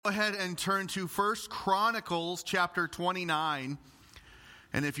Go ahead and turn to 1 Chronicles chapter 29.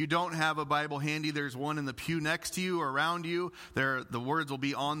 And if you don't have a Bible handy, there's one in the pew next to you or around you. The words will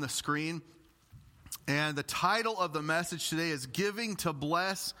be on the screen. And the title of the message today is Giving to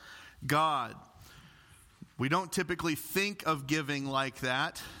Bless God. We don't typically think of giving like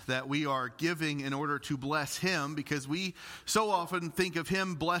that we are giving in order to bless Him, because we so often think of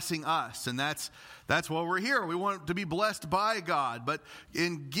Him blessing us, and that's why we're here. We want to be blessed by God, but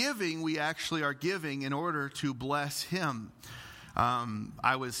in giving, we actually are giving in order to bless Him.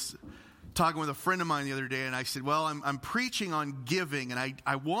 I was talking with a friend of mine the other day, and I said, well, I'm preaching on giving, and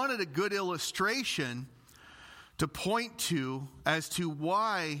I wanted a good illustration to point to as to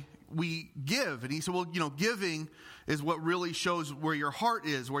why we give. And he said, well, giving is what really shows where your heart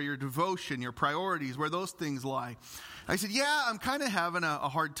is, where your devotion, your priorities, where those things lie. I said, yeah, I'm kind of having a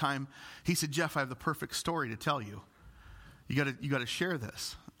hard time. He said, Jeff, I have the perfect story to tell you. You got to share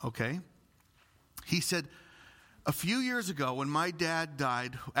this, okay? He said, a few years ago when my dad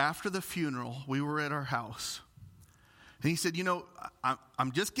died, after the funeral, we were at our house. And he said,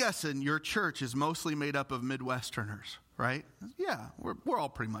 I'm just guessing your church is mostly made up of Midwesterners, right? Yeah, we're all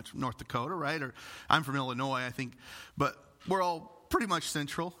pretty much North Dakota, right? Or I'm from Illinois, I think, but we're all pretty much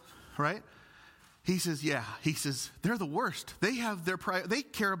central, right? He says, yeah. He says, they're the worst. They have they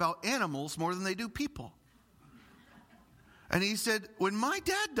care about animals more than they do people. And he said, when my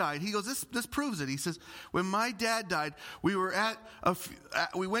dad died, he goes, this proves it. He says, when my dad died, we were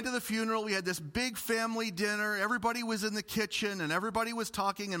we went to the funeral. We had this big family dinner. Everybody was in the kitchen and everybody was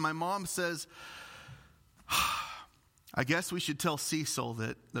talking. And my mom says, I guess we should tell Cecil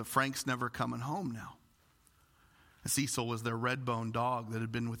that Frank's never coming home now. And Cecil was their red-bone dog that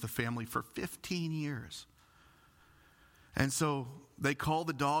had been with the family for 15 years. And so they call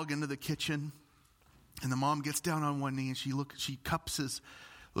the dog into the kitchen. And the mom gets down on one knee and she cups his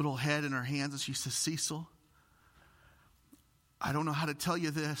little head in her hands and she says, Cecil, I don't know how to tell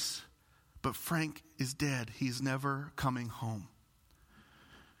you this, but Frank is dead. He's never coming home.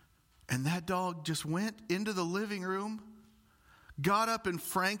 And that dog just went into the living room, got up in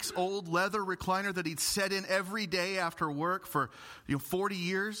Frank's old leather recliner that he'd sat in every day after work for 40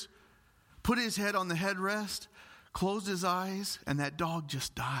 years, put his head on the headrest, closed his eyes, and that dog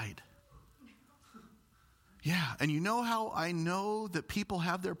just died. Yeah, and you know how I know that people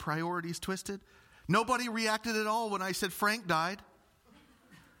have their priorities twisted? Nobody reacted at all when I said Frank died.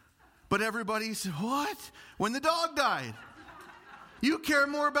 But everybody said, what? When the dog died. You care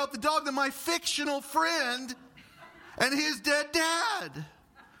more about the dog than my fictional friend and his dead dad.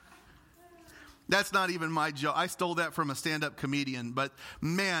 That's not even my joke. I stole that from a stand-up comedian, but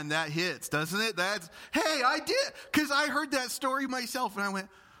man, that hits, doesn't it? Hey, I did, because I heard that story myself, and I went,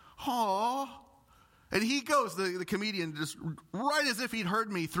 aw. And he goes, the comedian, just right as if he'd heard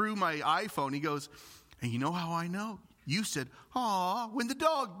me through my iPhone, he goes, and you know how I know? You said, aw, when the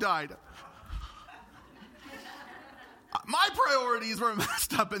dog died. My priorities were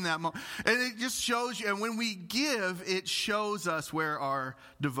messed up in that moment. And it just shows you, and when we give, it shows us where our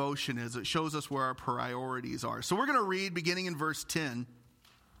devotion is. It shows us where our priorities are. So we're going to read beginning in verse 10.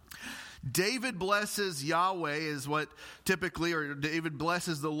 David blesses Yahweh is what typically, or David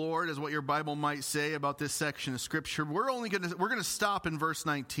blesses the Lord is what your Bible might say about this section of Scripture. We're going to stop in verse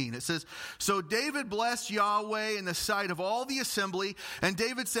 19. It says, so David blessed Yahweh in the sight of all the assembly, and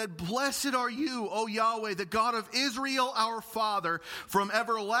David said, blessed are you, O Yahweh, the God of Israel, our Father, from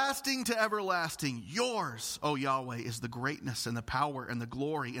everlasting to everlasting. Yours, O Yahweh, is the greatness and the power and the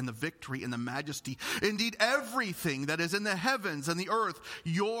glory and the victory and the majesty. Indeed, everything that is in the heavens and the earth,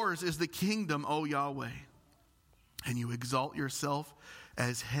 yours is the kingdom, O Yahweh, and you exalt yourself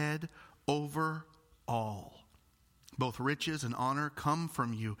as head over all. Both riches and honor come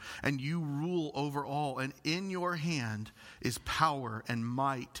from you, and you rule over all, and in your hand is power and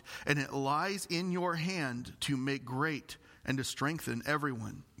might, and it lies in your hand to make great and to strengthen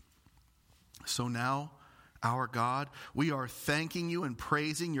everyone. So now, our God, we are thanking you and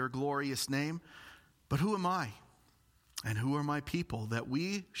praising your glorious name. But who am I? And who are my people that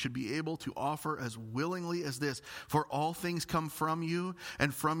we should be able to offer as willingly as this? For all things come from you,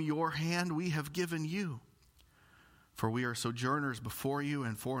 and from your hand we have given you. For we are sojourners before you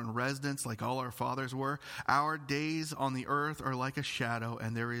and foreign residents like all our fathers were. Our days on the earth are like a shadow,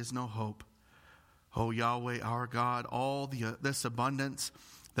 and there is no hope. O Yahweh, our God, all this abundance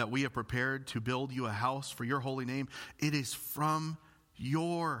that we have prepared to build you a house for your holy name, it is from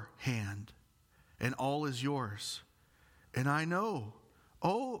your hand, and all is yours. And I know,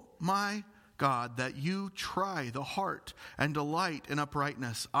 oh my God, that you try the heart and delight in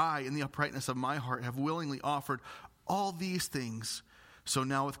uprightness. I, in the uprightness of my heart, have willingly offered all these things So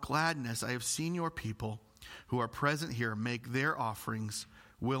now with gladness I have seen your people who are present here make their offerings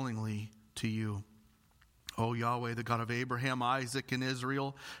willingly to you. O Yahweh, the God of Abraham, Isaac, and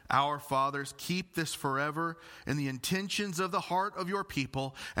Israel, our fathers, keep this forever in the intentions of the heart of your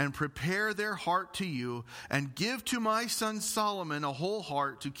people, and prepare their heart to you, and give to my son Solomon a whole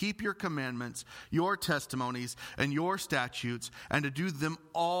heart to keep your commandments, your testimonies, and your statutes, and to do them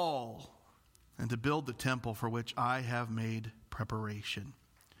all, and to build the temple for which I have made preparation.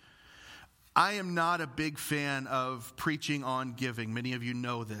 I am not a big fan of preaching on giving. Many of you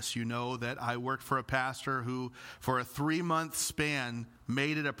know this. You know that I worked for a pastor who, for a 3-month span,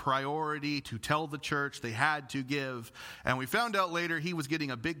 made it a priority to tell the church they had to give. And we found out later he was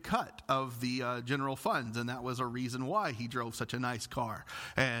getting a big cut of the general funds, and that was a reason why he drove such a nice car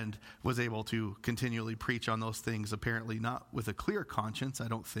and was able to continually preach on those things, apparently not with a clear conscience, I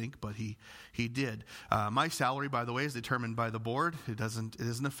don't think, but he did. My salary, by the way, is determined by the board. It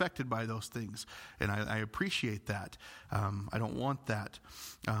isn't affected by those things, and I appreciate that. I don't want that.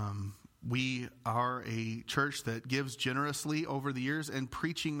 We are a church that gives generously over the years, and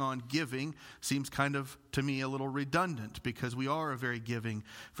preaching on giving seems kind of, to me, a little redundant because we are a very giving,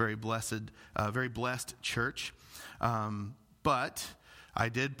 very blessed church. But I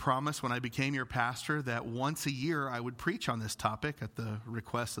did promise when I became your pastor that once a year I would preach on this topic at the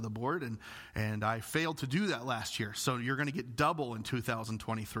request of the board, and I failed to do that last year. So you're going to get double in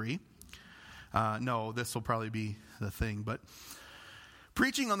 2023. No, this will probably be the thing, but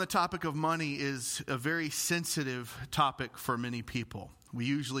preaching on the topic of money is a very sensitive topic for many people. We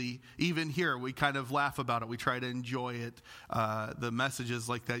usually, even here, we kind of laugh about it. We try to enjoy it, the messages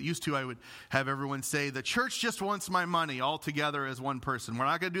like that. Used to, I would have everyone say, the church just wants my money all together as one person. We're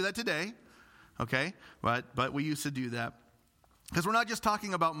not going to do that today, okay? But we used to do that. Because we're not just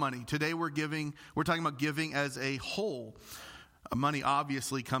talking about money. Today we're talking about giving as a whole. Money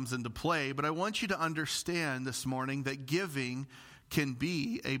obviously comes into play, but I want you to understand this morning that giving can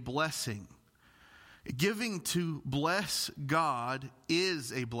be a blessing. Giving to bless God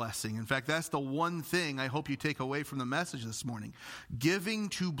is a blessing. In fact, that's the one thing I hope you take away from the message this morning. Giving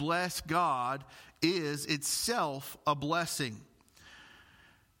to bless God is itself a blessing.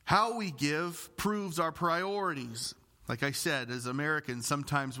 How we give proves our priorities. Like I said, as Americans,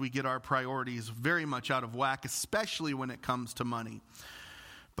 sometimes we get our priorities very much out of whack, especially when it comes to money.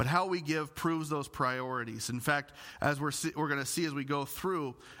 But how we give proves those priorities. In fact, as we're going to see as we go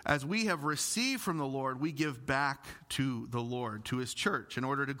through, as we have received from the Lord, we give back to the Lord, to His church, in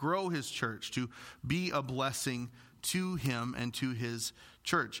order to grow His church, to be a blessing to Him and to His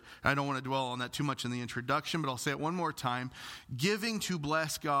church. I don't want to dwell on that too much in the introduction, but I'll say it one more time. Giving to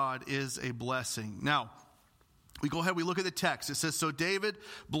bless God is a blessing. Now, we go ahead, we look at the text. It says, so David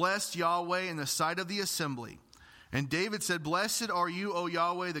blessed Yahweh in the sight of the assembly. And David said, blessed are you, O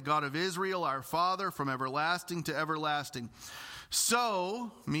Yahweh, the God of Israel, our Father, from everlasting to everlasting.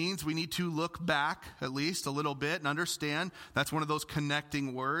 So means we need to look back at least a little bit and understand that's one of those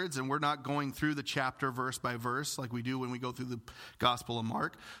connecting words, and we're not going through the chapter verse by verse like we do when we go through the Gospel of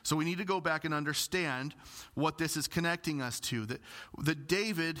Mark. So we need to go back and understand what this is connecting us to, that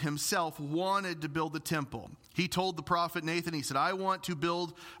David himself wanted to build the temple. He told the prophet Nathan, he said, I want to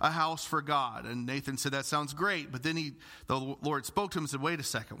build a house for God. And Nathan said, that sounds great. But then the Lord spoke to him and said, wait a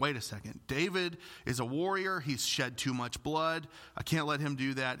second. David is a warrior. He's shed too much blood. I can't let him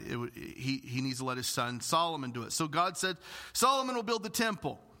do that. He needs to let his son Solomon do it. So God said, Solomon will build the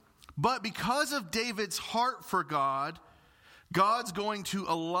temple. But because of David's heart for God, God's going to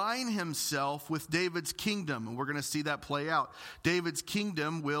align himself with David's kingdom. And we're going to see that play out. David's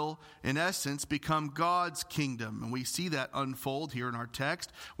kingdom will, in essence, become God's kingdom. And we see that unfold here in our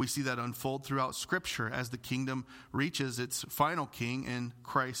text. We see that unfold throughout Scripture as the kingdom reaches its final king in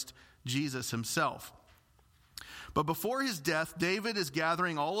Christ Jesus himself. But before his death, David is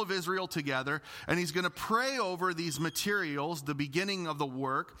gathering all of Israel together, and he's going to pray over these materials, the beginning of the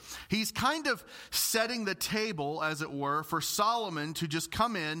work. He's kind of setting the table, as it were, for Solomon to just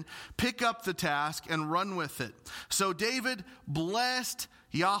come in, pick up the task, and run with it. So David blessed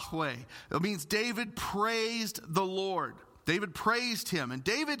Yahweh. It means David praised the Lord. David praised him. And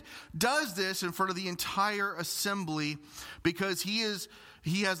David does this in front of the entire assembly because he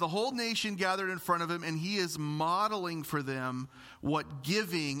has the whole nation gathered in front of him, and he is modeling for them what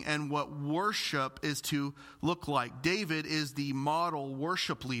giving and what worship is to look like. David is the model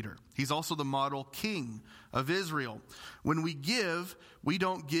worship leader. He's also the model king of Israel. When we give, we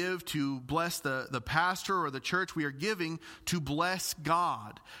don't give to bless the pastor or the church. We are giving to bless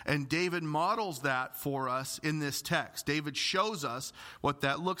God. And David models that for us in this text. David shows us what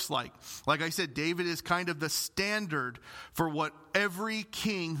that looks like. Like I said, David is kind of the standard for what every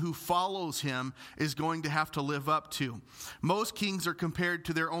king who follows him is going to have to live up to. Most kings are compared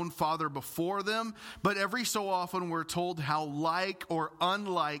to their own father before them, but every so often we're told how like or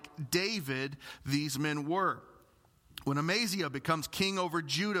unlike David these men were. When Amaziah becomes king over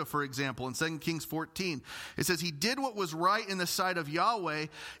Judah, for example, in 2 Kings 14, it says, he did what was right in the sight of Yahweh,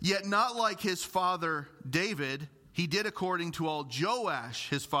 yet not like his father David. He did according to all Joash,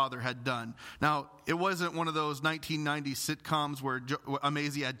 his father, had done. Now, it wasn't one of those 1990s sitcoms where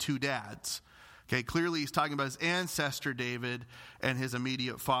Amaziah had two dads. Okay, clearly he's talking about his ancestor David and his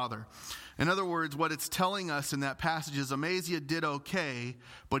immediate father. In other words, what it's telling us in that passage is Amaziah did okay,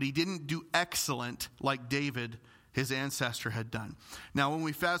 but he didn't do excellent like David, his ancestor, had done. Now, when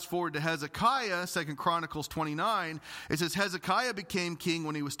we fast forward to Hezekiah, 2 Chronicles 29, it says, Hezekiah became king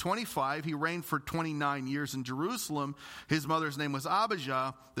when he was 25. He reigned for 29 years in Jerusalem. His mother's name was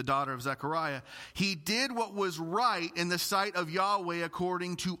Abijah, the daughter of Zechariah. He did what was right in the sight of Yahweh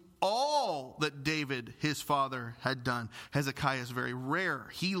according to all that David, his father, had done. Hezekiah is very rare.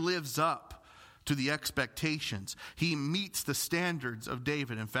 He lives up to the expectations. He meets the standards of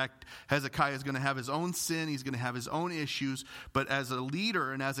David. In fact, Hezekiah is going to have his own sin. He's going to have his own issues. But as a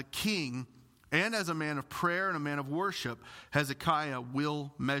leader and as a king and as a man of prayer and a man of worship, Hezekiah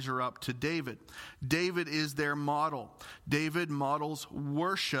will measure up to David. David is their model. David models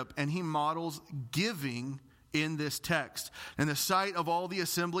worship and he models giving in this text. In the sight of all the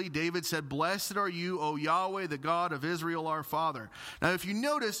assembly, David said, blessed are you, O Yahweh, the God of Israel, our Father. Now, if you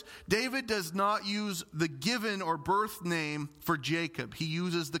notice, David does not use the given or birth name for Jacob. He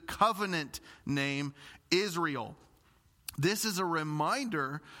uses the covenant name, Israel. This is a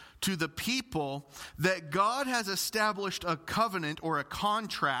reminder to the people that God has established a covenant or a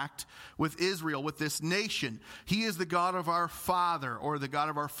contract with Israel, with this nation. He is the God of our father, or the God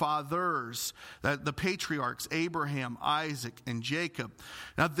of our fathers, the patriarchs, Abraham, Isaac, and Jacob.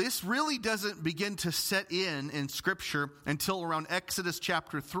 Now, this really doesn't begin to set in Scripture until around Exodus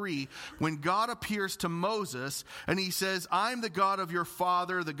chapter 3, when God appears to Moses, and he says, I'm the God of your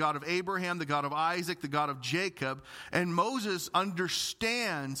father, the God of Abraham, the God of Isaac, the God of Jacob. And Moses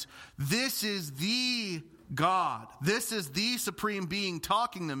understands this is the God. This is the supreme being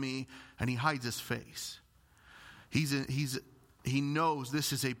talking to me, and he hides his face. He knows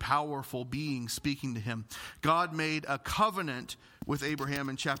this is a powerful being speaking to him. God made a covenant with Abraham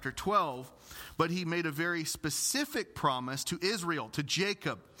in chapter 12, but he made a very specific promise to Israel, to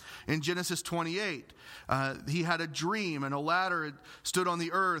Jacob. In Genesis 28, he had a dream, and a ladder stood on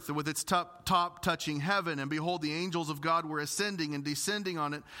the earth with its top touching heaven. And behold, the angels of God were ascending and descending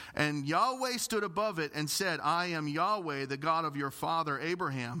on it. And Yahweh stood above it and said, I am Yahweh, the God of your father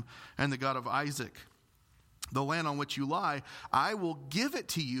Abraham and the God of Isaac. The land on which you lie, I will give it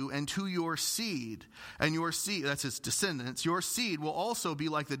to you and to your seed. And your seed, that's its descendants, your seed will also be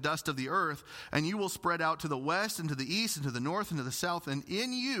like the dust of the earth, and you will spread out to the west and to the east and to the north and to the south. And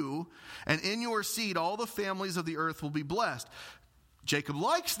in you and in your seed, all the families of the earth will be blessed. Jacob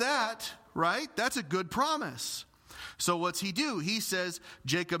likes that, right? That's a good promise. So what's he do? He says,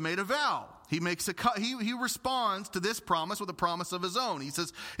 Jacob made a vow. He responds to this promise with a promise of his own. He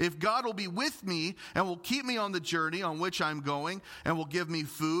says, if God will be with me and will keep me on the journey on which I'm going and will give me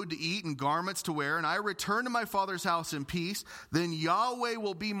food to eat and garments to wear, and I return to my father's house in peace, then Yahweh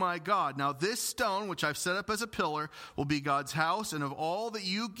will be my God. Now this stone, which I've set up as a pillar, will be God's house, and of all that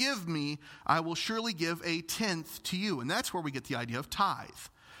you give me, I will surely give a tenth to you. And that's where we get the idea of tithe.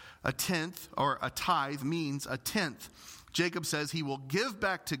 A tenth, or a tithe, means a tenth. Jacob says he will give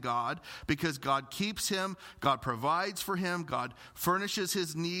back to God because God keeps him, God provides for him, God furnishes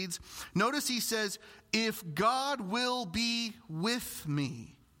his needs. Notice he says, if God will be with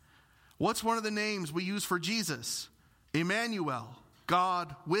me. What's one of the names we use for Jesus? Emmanuel,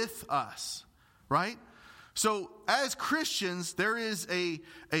 God with us, right? So as Christians, there is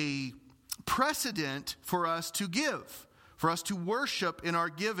a precedent for us to give, for us to worship in our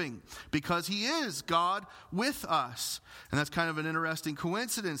giving, because he is God with us. And that's kind of an interesting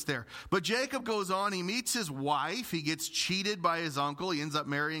coincidence there. But Jacob goes on, he meets his wife, he gets cheated by his uncle, he ends up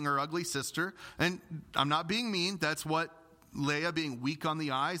marrying her ugly sister. And I'm not being mean, that's what Leah being weak on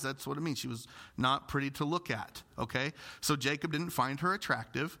the eyes, that's what it means. She was not pretty to look at, okay? So Jacob didn't find her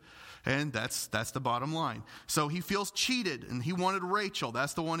attractive, and that's the bottom line. So he feels cheated, and he wanted Rachel.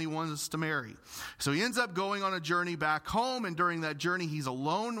 That's the one he wants to marry. So he ends up going on a journey back home, and during that journey, he's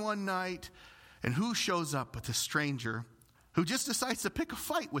alone one night, and who shows up but the stranger who just decides to pick a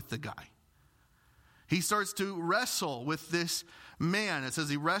fight with the guy. He starts to wrestle with this man. It says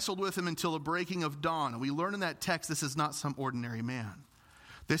he wrestled with him until the breaking of dawn. And we learn in that text this is not some ordinary man.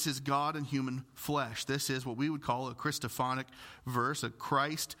 This is God in human flesh. This is what we would call a Christophanic verse, a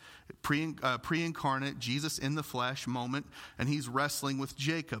Christ pre-incarnate, Jesus in the flesh moment. And he's wrestling with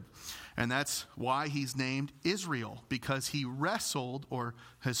Jacob. And that's why he's named Israel, because he wrestled or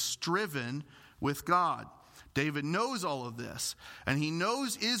has striven with God. David knows all of this, and he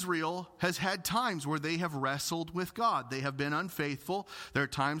knows Israel has had times where they have wrestled with God. They have been unfaithful. There are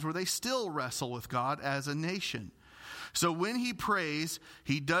times where they still wrestle with God as a nation. So when he prays,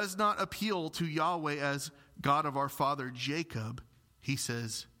 he does not appeal to Yahweh as God of our father Jacob. He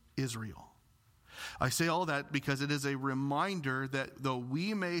says Israel. I say all that because it is a reminder that though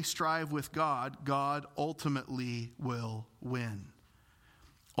we may strive with God, God ultimately will win.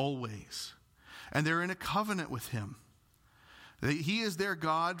 Always. And they're in a covenant with him. He is their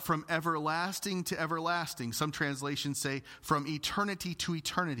God from everlasting to everlasting. Some translations say from eternity to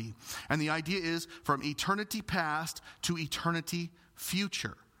eternity. And the idea is from eternity past to eternity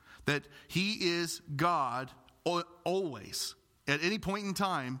future. That he is God always. At any point in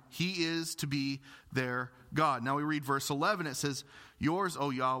time, he is to be their God. Now we read verse 11. It says, yours, O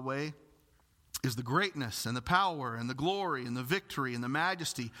Yahweh, is the greatness and the power and the glory and the victory and the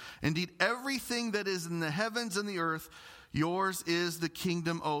majesty. Indeed, everything that is in the heavens and the earth, yours is the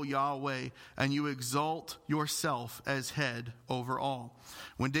kingdom, O Yahweh, and you exalt yourself as head over all.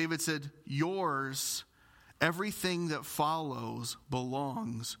 When David said, yours, everything that follows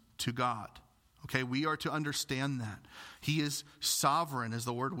belongs to God. Okay, we are to understand that. He is sovereign is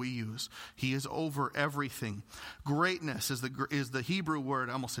the word we use. He is over everything. Greatness is the Hebrew word.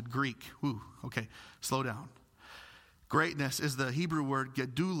 I almost said Greek. Ooh, okay, slow down. Greatness is the Hebrew word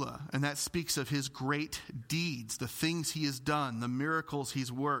gedula, and that speaks of his great deeds, the things he has done, the miracles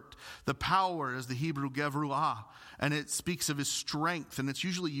he's worked. The power is the Hebrew gevruah, and it speaks of his strength, and it's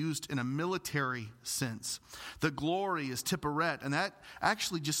usually used in a military sense. The glory is tipperet, and that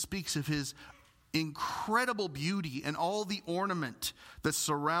actually just speaks of his incredible beauty and all the ornament that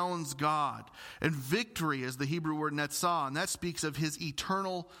surrounds God. And victory is the Hebrew word netzah, and that speaks of his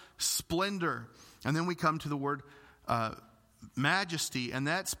eternal splendor. And then we come to the word majesty, and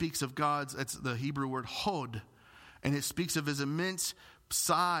that speaks of God's, it's the Hebrew word hod, and it speaks of his immense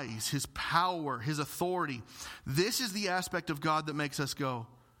size, his power, his authority. This is the aspect of God that makes us go,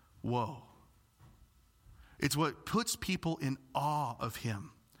 whoa. It's what puts people in awe of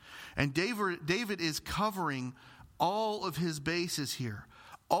him. And David is covering all of his bases here.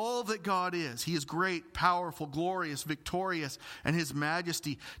 All that God is. He is great, powerful, glorious, victorious, and his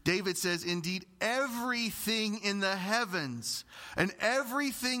majesty. David says, indeed, everything in the heavens and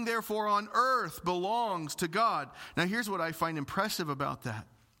everything, therefore, on earth belongs to God. Now, here's what I find impressive about that.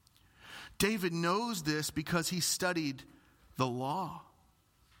 David knows this because he studied the law,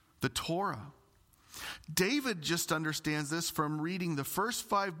 the Torah. David just understands this from reading the first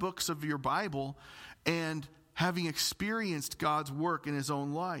 5 books of your Bible and having experienced God's work in his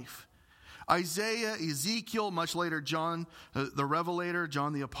own life. Isaiah, Ezekiel, much later John the Revelator,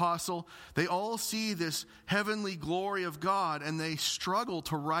 John the Apostle, they all see this heavenly glory of God, and they struggle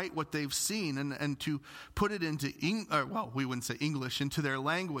to write what they've seen and to put it into, we wouldn't say English, into their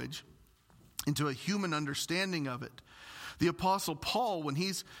language, into a human understanding of it. The Apostle Paul,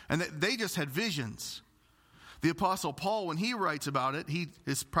 they just had visions. The Apostle Paul, when he writes about it, he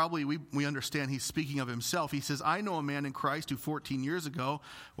is probably, we understand he's speaking of himself. He says, I know a man in Christ who 14 years ago,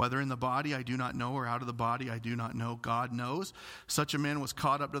 whether in the body I do not know, or out of the body I do not know, God knows. Such a man was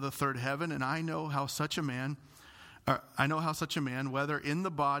caught up to the third heaven, and I know how such a man, whether in the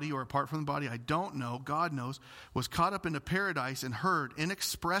body or apart from the body, I don't know, God knows, was caught up into paradise and heard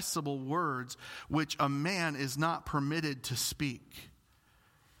inexpressible words which a man is not permitted to speak.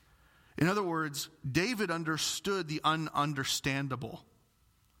 In other words, David understood the ununderstandable.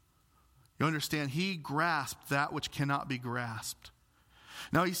 You understand? He grasped that which cannot be grasped.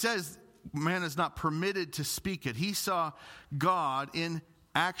 Now he says man is not permitted to speak it. He saw God in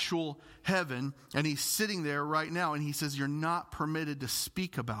actual heaven, and he's sitting there right now, and he says you're not permitted to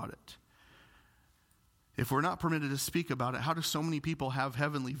speak about it. If we're not permitted to speak about it, how do so many people have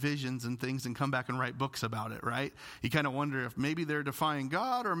heavenly visions and things and come back and write books about it, right? You kind of wonder if maybe they're defying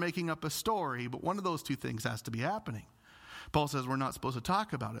God or making up a story, but one of those two things has to be happening. Paul says we're not supposed to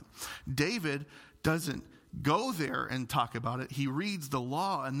talk about it. David doesn't go there and talk about it. He reads the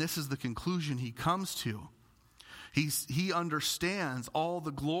law, and this is the conclusion he comes to. He understands all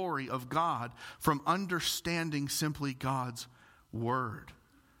the glory of God from understanding simply God's word.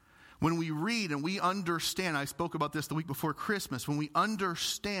 When we read and we understand, I spoke about this the week before Christmas, when we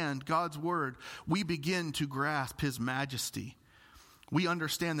understand God's word, we begin to grasp his majesty. We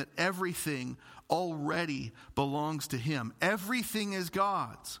understand that everything already belongs to him. Everything is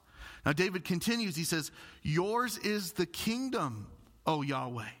God's. Now David continues, he says, yours is the kingdom, O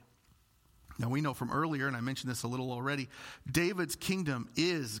Yahweh. Now we know from earlier, and I mentioned this a little already, David's kingdom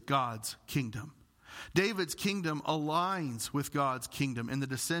is God's kingdom. David's kingdom aligns with God's kingdom in the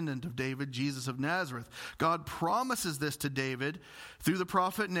descendant of David, Jesus of Nazareth. God promises this to David through the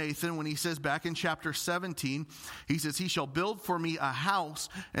prophet Nathan when he says back in chapter 17, he says, he shall build for me a house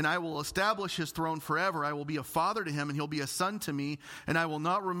and I will establish his throne forever. I will be a father to him and he'll be a son to me, and I will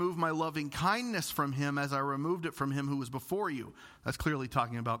not remove my loving kindness from him as I removed it from him who was before you. That's clearly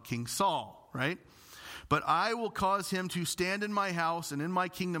talking about King Saul, right? But I will cause him to stand in my house and in my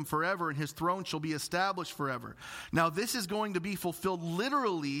kingdom forever, and his throne shall be established forever. Now this is going to be fulfilled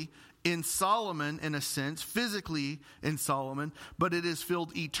literally in Solomon, in a sense, physically in Solomon, but it is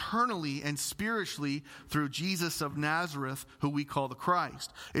filled eternally and spiritually through Jesus of Nazareth, who we call the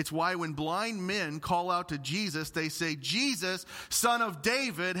Christ. It's why when blind men call out to Jesus, they say, Jesus, Son of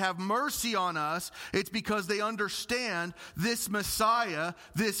David, have mercy on us. It's because they understand this Messiah,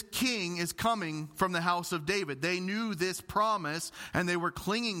 this King, is coming from the house of David. They knew this promise and they were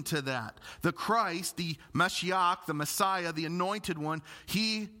clinging to that. The Christ, the Mashiach, the Messiah, the Anointed One,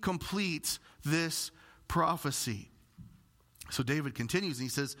 he completes this prophecy. So David continues and he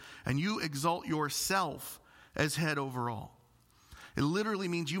says, and you exalt yourself as head over all. It literally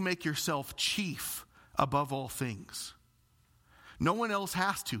means you make yourself chief above all things. No one else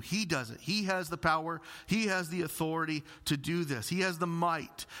has to. He does it. He has the power. He has the authority to do this. He has the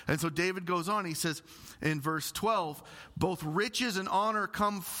might. And so David goes on. He says in verse 12, both riches and honor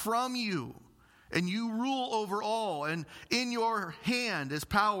come from you, and you rule over all, and in your hand is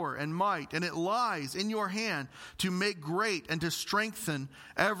power and might, and it lies in your hand to make great and to strengthen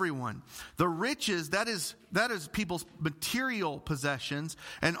everyone. The riches, that is people's material possessions,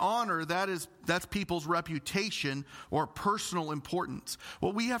 and honor, that's people's reputation or personal importance.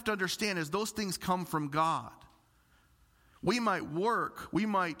 What we have to understand is those things come from God. We might work, we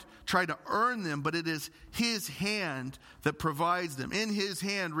might try to earn them, but it is his hand that provides them. In his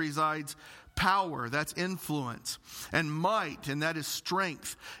hand resides power, that's influence, and might, and that is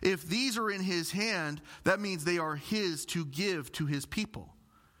strength. If these are in his hand, that means they are his to give to his people.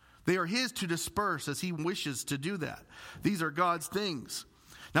 They are his to disperse as he wishes to do that. These are God's things.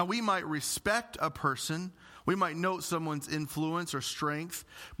 Now we might respect a person, we might note someone's influence or strength,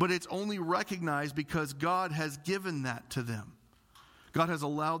 but it's only recognized because God has given that to them. God has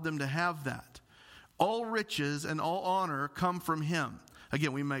allowed them to have that. All riches and all honor come from him.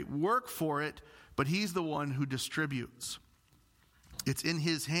 Again, we might work for it, but he's the one who distributes. It's in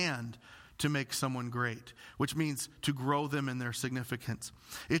his hand to make someone great, which means to grow them in their significance.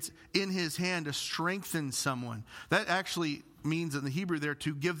 It's in his hand to strengthen someone. That actually means in the Hebrew there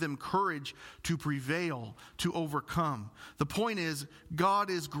to give them courage to prevail, to overcome. The point is, God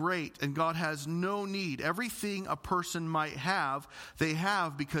is great and God has no need. Everything a person might have, they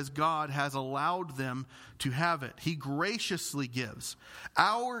have because God has allowed them to have it. He graciously gives.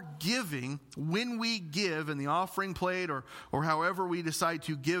 Our giving, when we give in the offering plate or however we decide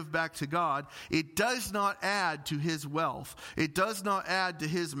to give back to God, it does not add to his wealth. It does not add to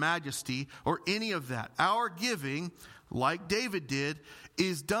his majesty or any of that. Our giving, like David did,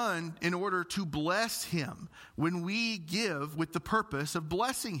 is done in order to bless him. When we give with the purpose of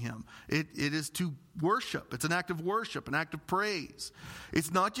blessing him, it is to worship. It's an act of worship, an act of praise.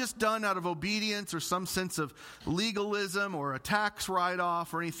 It's not just done out of obedience or some sense of legalism or a tax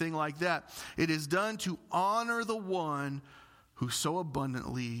write-off or anything like that. It is done to honor the one who so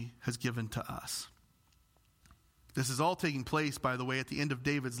abundantly has given to us. This is all taking place, by the way, at the end of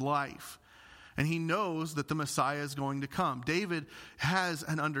David's life. And he knows that the Messiah is going to come. David has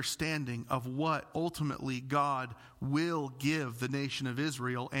an understanding of what ultimately God will give the nation of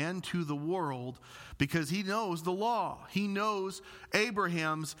Israel and to the world because he knows the law. He knows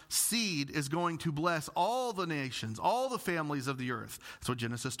Abraham's seed is going to bless all the nations, all the families of the earth. That's what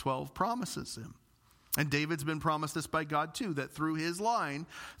Genesis 12 promises him. And David's been promised this by God too, that through his line,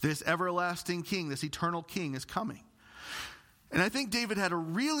 this everlasting king, this eternal king is coming. And I think David had a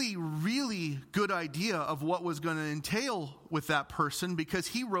really, really good idea of what was going to entail with that person because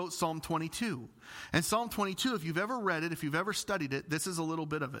he wrote Psalm 22. And Psalm 22, if you've ever read it, if you've ever studied it, this is a little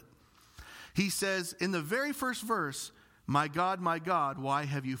bit of it. He says in the very first verse, my God, why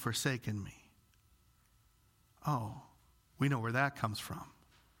have you forsaken me? Oh, we know where that comes from.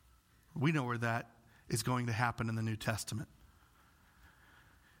 We know where that is going to happen in the New Testament.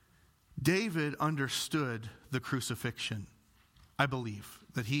 David understood the crucifixion. I believe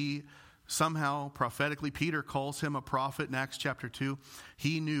that he somehow prophetically, Peter calls him a prophet in Acts chapter 2.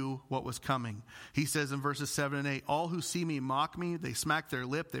 He knew what was coming. He says in verses 7 and 8, all who see me mock me. They smack their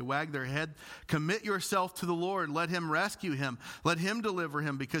lip. They wag their head. Commit yourself to the Lord. Let him rescue him. Let him deliver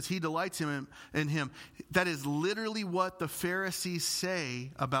him because he delights in him. That is literally what the Pharisees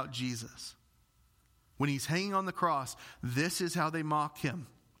say about Jesus. When he's hanging on the cross, this is how they mock him.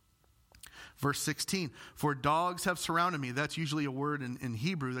 Verse 16, for dogs have surrounded me. That's usually a word in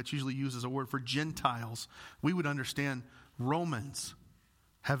Hebrew that's usually used as a word for Gentiles. We would understand Romans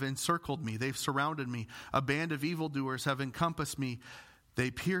have encircled me. They've surrounded me. A band of evildoers have encompassed me. They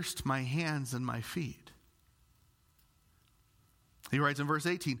pierced my hands and my feet. He writes in verse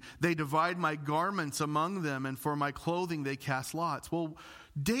 18, they divide my garments among them, and for my clothing they cast lots. Well,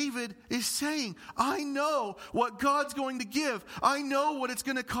 David is saying, I know what God's going to give. I know what it's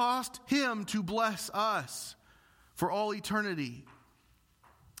going to cost him to bless us for all eternity.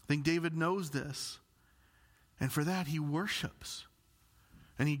 I think David knows this. And for that, he worships.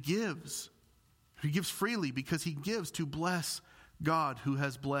 And he gives. He gives freely because he gives to bless God who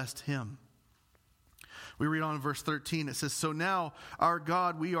has blessed him. We read on in verse 13, it says, so now, our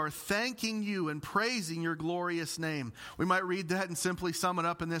God, we are thanking you and praising your glorious name. We might read that and simply sum it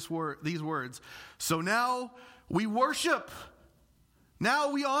up in these words. So now we worship.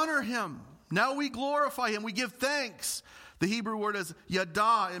 Now we honor him. Now we glorify him. We give thanks. The Hebrew word is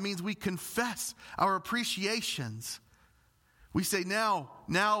yada. It means we confess our appreciations. We say now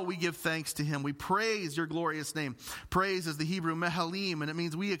we give thanks to him. We praise your glorious name. Praise is the Hebrew mehalim, and it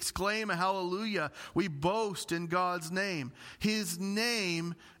means we exclaim a hallelujah. We boast in God's name. His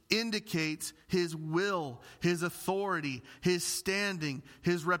name indicates his will, his authority, his standing,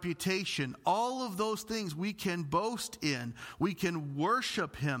 his reputation. All of those things we can boast in. We can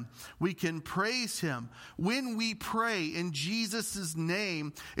worship him. We can praise him. When we pray in Jesus'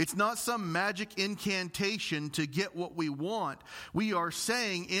 name, it's not some magic incantation to get what we want. We are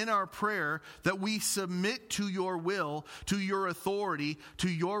saying in our prayer that we submit to your will, to your authority, to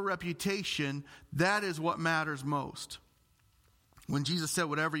your reputation. That is what matters most. When Jesus said,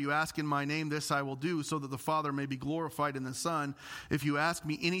 whatever you ask in my name, this I will do, so that the Father may be glorified in the Son. If you ask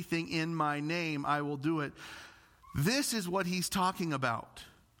me anything in my name, I will do it. This is what he's talking about.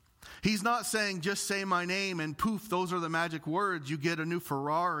 He's not saying, just say my name and poof, those are the magic words. You get a new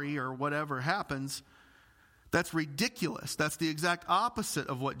Ferrari or whatever happens. That's ridiculous. That's the exact opposite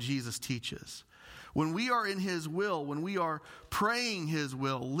of what Jesus teaches. When we are in his will, when we are praying his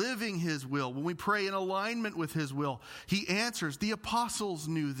will, living his will, when we pray in alignment with his will, he answers. The apostles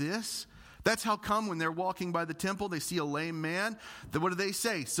knew this. That's how come when they're walking by the temple, they see a lame man. What do they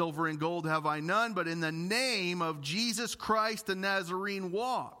say? Silver and gold have I none, but in the name of Jesus Christ the Nazarene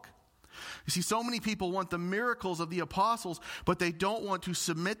walk. You see, so many people want the miracles of the apostles, but they don't want to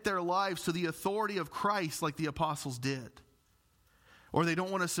submit their lives to the authority of Christ like the apostles did. Or they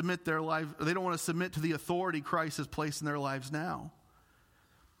don't want to submit their life, they don't want to submit to the authority Christ has placed in their lives now.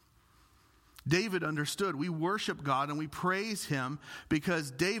 David understood. We worship God and we praise him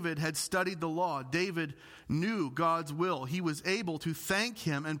because David had studied the law. David knew God's will. He was able to thank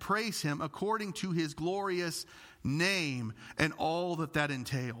him and praise him according to his glorious name and all that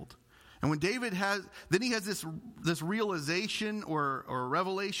entailed. And when David has this realization or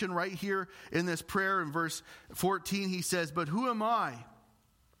revelation right here in this prayer in verse 14, he says, but who am I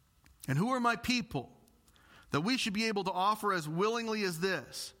and who are my people that we should be able to offer as willingly as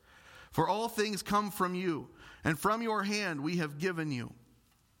this? For all things come from you, and from your hand we have given you.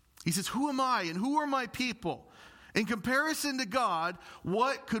 He says, who am I and who are my people? In comparison to God,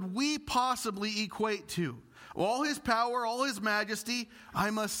 what could we possibly equate to? All his power, all his majesty,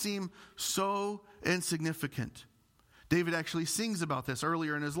 I must seem so insignificant. David actually sings about this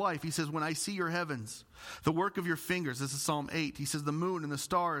earlier in his life. He says, when I see your heavens, the work of your fingers, this is Psalm 8. He says, the moon and the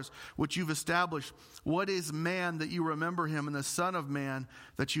stars which you've established. What is man that you remember him, and the son of man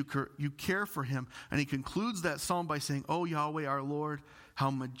that you care for him? And he concludes that psalm by saying, O Yahweh our Lord,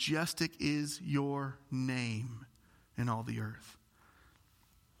 how majestic is your name in all the earth.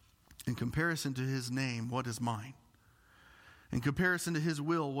 In comparison to his name, what is mine? In comparison to his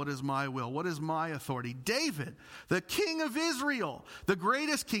will, what is my will? What is my authority? David, the king of Israel, the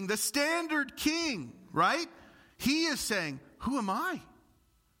greatest king, the standard king, right? He is saying, who am I?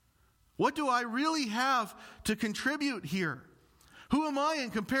 What do I really have to contribute here? Who am I in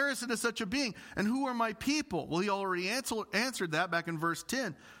comparison to such a being? And who are my people? Well, he already answered that back in verse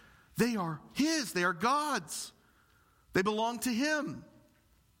 10. They are his. They are God's. They belong to him.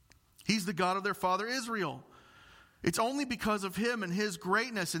 He's the God of their father Israel. It's only because of him and his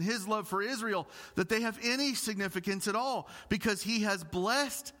greatness and his love for Israel that they have any significance at all, because he has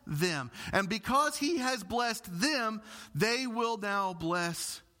blessed them. And because he has blessed them, they will now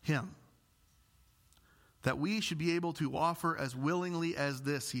bless him. That we should be able to offer as willingly as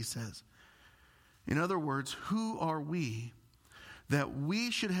this, he says. In other words, who are we that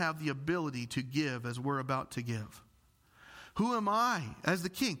we should have the ability to give as we're about to give? Who am I as the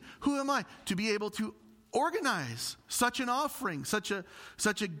king? Who am I to be able to organize such an offering, such a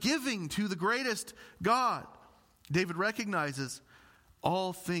giving to the greatest God? David recognizes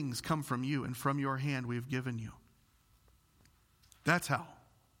all things come from you, and from your hand we have given you. That's how.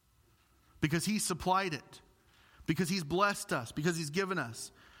 Because he supplied it. Because he's blessed us. Because he's given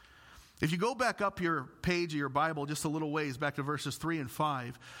us. If you go back up your page of your Bible just a little ways, back to verses 3 and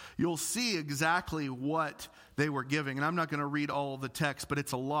 5, you'll see exactly what they were giving. And I'm not going to read all of the text, but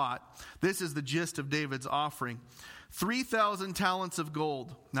it's a lot. This is the gist of David's offering. 3,000 talents of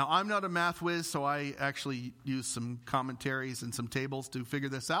gold. Now, I'm not a math whiz, so I actually use some commentaries and some tables to figure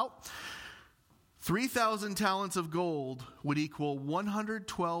this out. 3,000 talents of gold would equal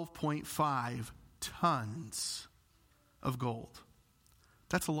 112.5 tons of gold.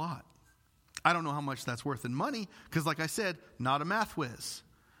 That's a lot. I don't know how much that's worth in money, because like I said, not a math whiz.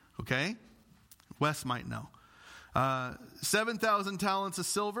 Okay? Wes might know. 7,000 talents of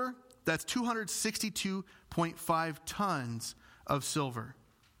silver, that's 262.5 tons of silver.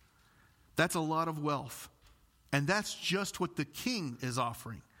 That's a lot of wealth. And that's just what the king is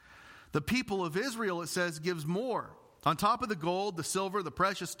offering. The people of Israel, it says, gives more. On top of the gold, the silver, the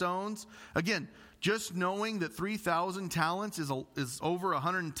precious stones. Again, just knowing that 3,000 talents is over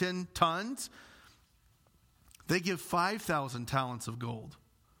 110 tons, they give 5,000 talents of gold.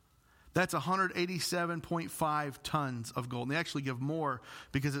 That's 187.5 tons of gold. And they actually give more,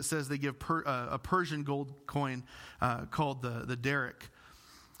 because it says they give a Persian gold coin called the derrick.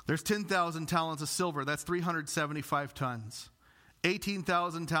 There's 10,000 talents of silver. That's 375 tons.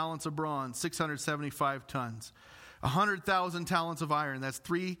 18,000 talents of bronze, 675 tons. 100,000 talents of iron, that's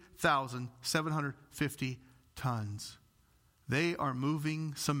 3,750 tons. They are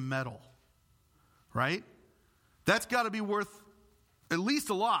moving some metal, right? That's got to be worth at least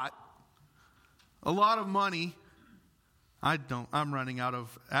a lot of money. I'm running out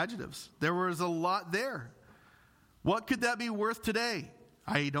of adjectives. There was a lot there. What could that be worth today?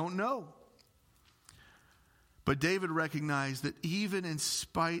 I don't know. But David recognized that even in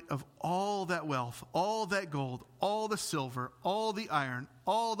spite of all that wealth, all that gold, all the silver, all the iron,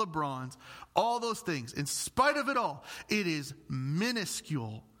 all the bronze, all those things, in spite of it all, it is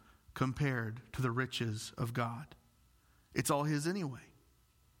minuscule compared to the riches of God. It's all his anyway.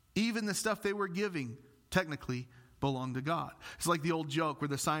 Even the stuff they were giving technically belonged to God. It's like the old joke where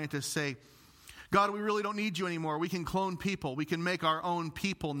the scientists say, God, we really don't need you anymore. We can clone people. We can make our own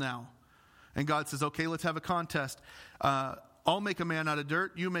people now. And God says, okay, let's have a contest. I'll make a man out of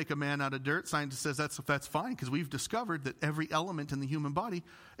dirt. You make a man out of dirt. Scientist says that's fine, because we've discovered that every element in the human body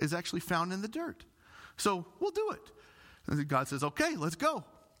is actually found in the dirt. So we'll do it. And God says, okay, let's go.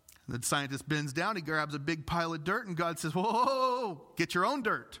 And the scientist bends down. He grabs a big pile of dirt. And God says, whoa, get your own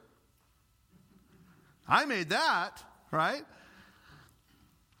dirt. I made that, right?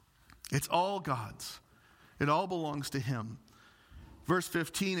 It's all God's. It all belongs to him. Verse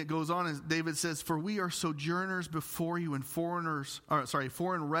 15, it goes on, and David says, for we are sojourners before you and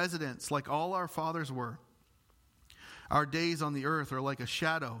foreign residents, like all our fathers were. Our days on the earth are like a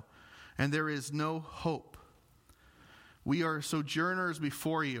shadow, and there is no hope. We are sojourners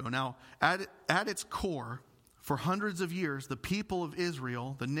before you. Now, at its core, for hundreds of years, the people of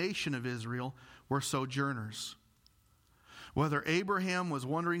Israel, the nation of Israel, were sojourners. Whether Abraham was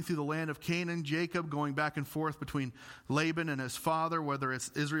wandering through the land of Canaan, Jacob going back and forth between Laban and his father, whether it's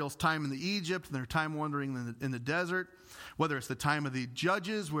Israel's time in the Egypt and their time wandering in the desert, whether it's the time of the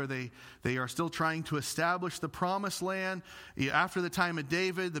judges where they are still trying to establish the promised land. After the time of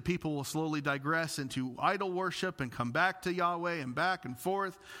David, the people will slowly digress into idol worship and come back to Yahweh and back and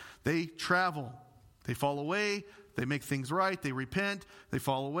forth. They travel. They fall away. They make things right. They repent. They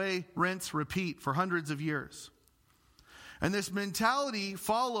fall away. Rinse, repeat for hundreds of years. And this mentality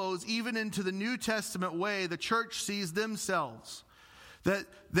follows even into the New Testament way the church sees themselves. That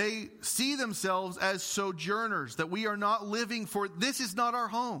they see themselves as sojourners, that we are not living for, this is not our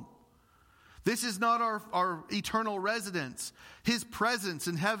home. This is not our eternal residence. His presence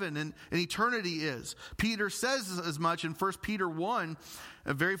in heaven and eternity is. Peter says as much in 1 Peter 1,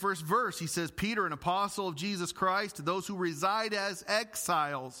 the very first verse. He says, Peter, an apostle of Jesus Christ, to those who reside as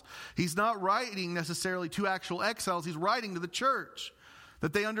exiles. He's not writing necessarily to actual exiles. He's writing to the church.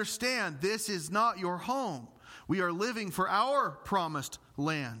 That they understand this is not your home. We are living for our promised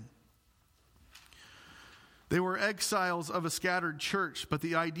land. They were exiles of a scattered church, but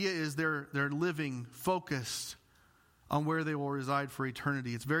the idea is they're living focused on where they will reside for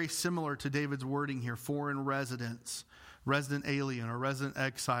eternity. It's very similar to David's wording here, foreign residents, resident alien, or resident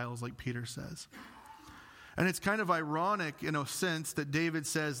exiles, like Peter says. And it's kind of ironic in a sense that David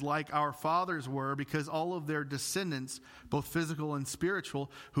says, like our fathers were, because all of their descendants, both physical and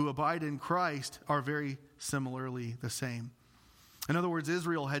spiritual, who abide in Christ are very similarly the same. In other words,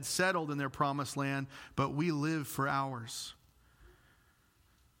 Israel had settled in their promised land, but we live for ours.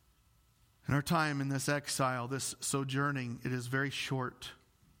 And our time in this exile, this sojourning, it is very short.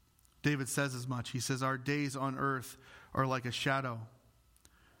 David says as much. He says, our days on earth are like a shadow.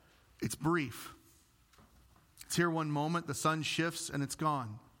 It's brief. It's here one moment, the sun shifts, and it's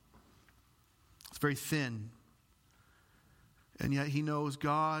gone. It's very thin. And yet he knows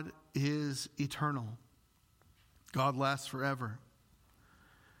God is eternal. God lasts forever.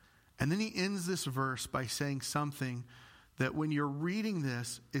 And then he ends this verse by saying something that when you're reading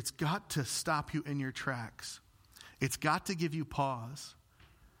this, it's got to stop you in your tracks. It's got to give you pause.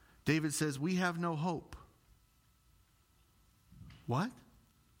 David says, we have no hope. What?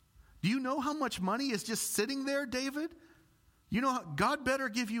 Do you know how much money is just sitting there, David? You know, God better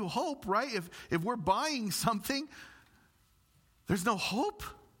give you hope, right? If we're buying something, there's no hope.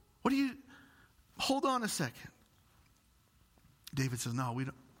 Hold on a second. David says, no,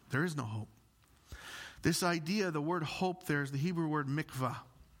 there is no hope. This idea, the word hope there is the Hebrew word mikvah.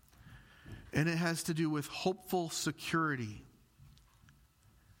 And it has to do with hopeful security.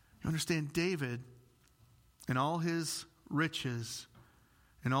 You understand, David, in all his riches,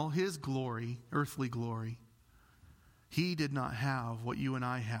 in all his glory, earthly glory, he did not have what you and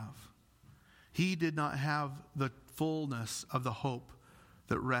I have. He did not have the fullness of the hope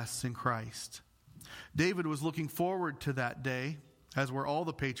that rests in Christ. David was looking forward to that day, as were all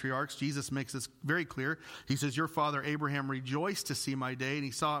the patriarchs. Jesus makes this very clear. He says, your father Abraham rejoiced to see my day, and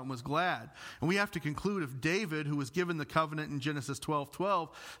he saw it and was glad. And we have to conclude, if David, who was given the covenant in Genesis 12:12,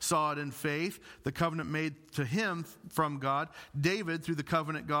 saw it in faith, the covenant made to him from God, David, through the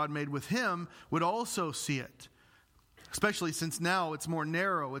covenant God made with him, would also see it. Especially since now it's more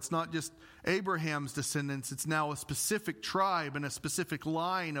narrow. It's not just Abraham's descendants. It's now a specific tribe and a specific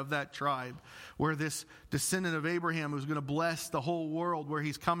line of that tribe where this descendant of Abraham who's going to bless the whole world where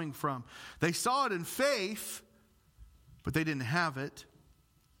he's coming from. They saw it in faith, but they didn't have it.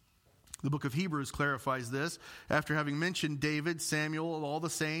 The book of Hebrews clarifies this. After having mentioned David, Samuel, all the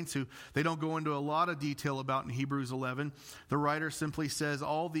saints, who they don't go into a lot of detail about in Hebrews 11, the writer simply says,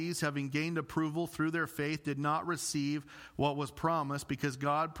 all these, having gained approval through their faith, did not receive what was promised because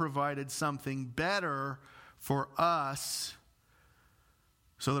God provided something better for us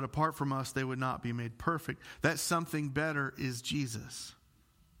so that apart from us, they would not be made perfect. That something better is Jesus.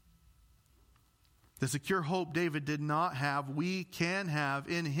 The secure hope David did not have, we can have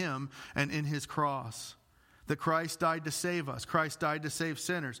in him and in his cross. That Christ died to save us. Christ died to save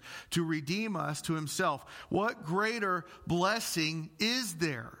sinners, to redeem us to himself. What greater blessing is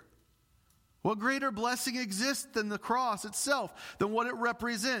there? What greater blessing exists than the cross itself, than what it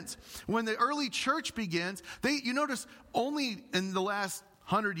represents? When the early church begins, you notice only in the last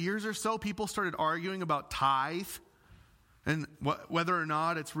 100 years or so, people started arguing about tithe. And whether or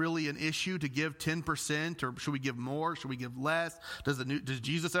not it's really an issue to give 10%, or should we give more, should we give less? Does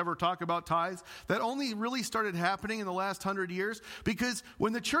Jesus ever talk about tithes? That only really started happening in the last 100 years because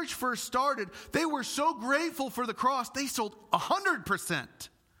when the church first started, they were so grateful for the cross, they sold 100%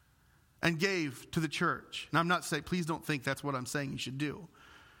 and gave to the church. And I'm not saying, please don't think that's what I'm saying you should do.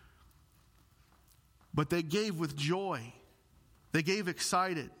 But they gave with joy. They gave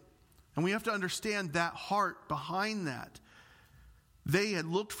excited. And we have to understand that heart behind that. They had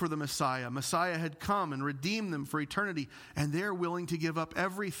looked for the Messiah. Messiah had come and redeemed them for eternity, and they're willing to give up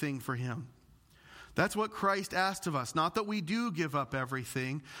everything for him. That's what Christ asked of us. Not that we do give up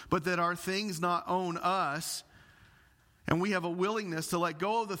everything, but that our things not own us, and we have a willingness to let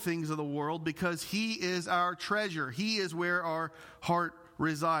go of the things of the world because he is our treasure. He is where our heart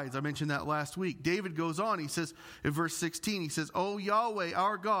resides. I mentioned that last week. David goes on. He says in verse 16, he says, "O Yahweh,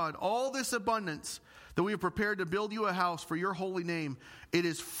 our God, all this abundance that we have prepared to build you a house for your holy name, it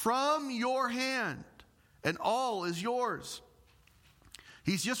is from your hand, and all is yours."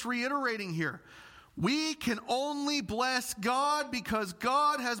 He's just reiterating here. We can only bless God because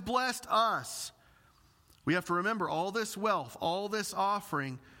God has blessed us. We have to remember all this wealth, all this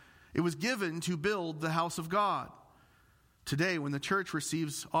offering, it was given to build the house of God. Today, when the church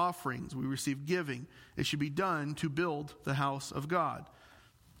receives offerings, we receive giving, it should be done to build the house of God.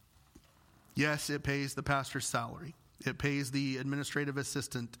 Yes, it pays the pastor's salary. It pays the administrative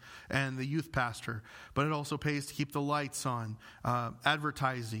assistant and the youth pastor, but it also pays to keep the lights on,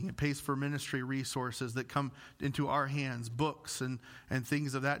 advertising. It pays for ministry resources that come into our hands, books and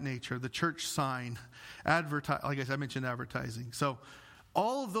things of that nature. The church sign, like I mentioned, advertising. So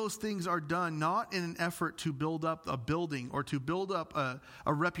all of those things are done not in an effort to build up a building or to build up a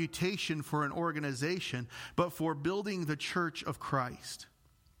reputation for an organization, but for building the church of Christ,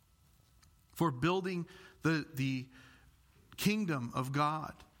 for building the kingdom of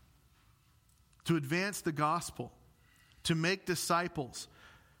God, to advance the gospel, to make disciples,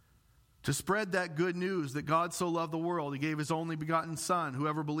 to spread that good news that God so loved the world, He gave His only begotten Son.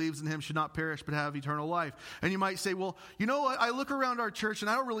 Whoever believes in Him should not perish but have eternal life. And you might say, well, you know what? I look around our church and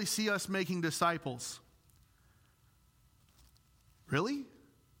I don't really see us making disciples. Really?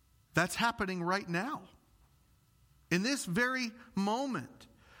 That's happening right now. In this very moment.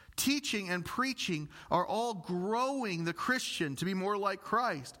 Teaching and preaching are all growing the Christian to be more like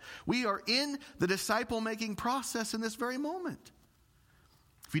Christ. We are in the disciple-making process in this very moment.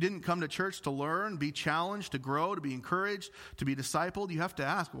 If you didn't come to church to learn, be challenged, to grow, to be encouraged, to be discipled, you have to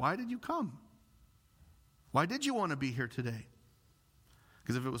ask, why did you come? Why did you want to be here today?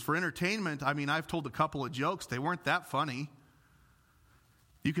 Because if it was for entertainment, I've told a couple of jokes. They weren't that funny.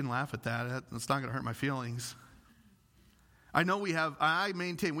 You can laugh at that. It's not going to hurt my feelings. I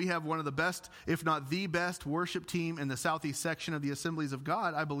maintain we have one of the best, if not the best, worship team in the southeast section of the Assemblies of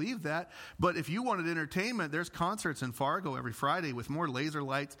God. I believe that. But if you wanted entertainment, there's concerts in Fargo every Friday with more laser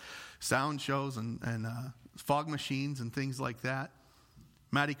lights, sound shows, and fog machines and things like that.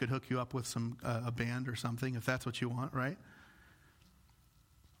 Maddie could hook you up with a band or something if that's what you want, right?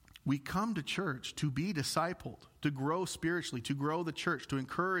 We come to church to be discipled, to grow spiritually, to grow the church, to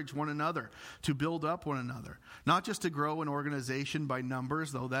encourage one another, to build up one another. Not just to grow an organization by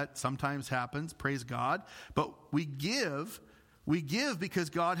numbers, though that sometimes happens, praise God. But we give because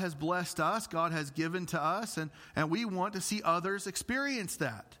God has blessed us, God has given to us, and we want to see others experience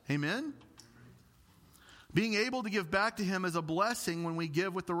that. Amen? Being able to give back to Him is a blessing when we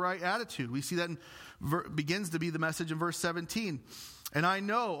give with the right attitude. We see that begins to be the message in verse 17. "And I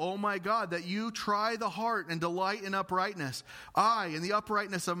know, O my God, that you try the heart and delight in uprightness. I, in the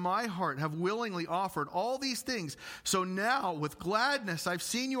uprightness of my heart, have willingly offered all these things. So now, with gladness, I've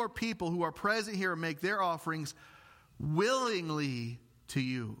seen your people who are present here make their offerings willingly to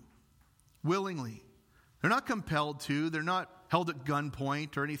you." Willingly. They're not compelled to. They're not held at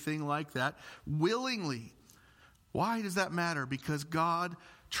gunpoint or anything like that. Willingly. Why does that matter? Because God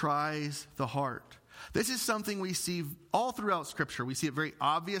tries the heart. This is something we see all throughout Scripture. We see it very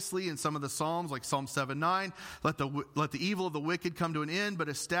obviously in some of the Psalms, like Psalm 7:9. Let the evil of the wicked come to an end, but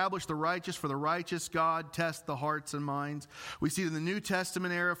establish the righteous, for the righteous God tests the hearts and minds. We see it in the New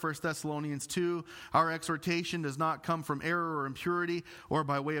Testament era, 1 Thessalonians 2. Our exhortation does not come from error or impurity or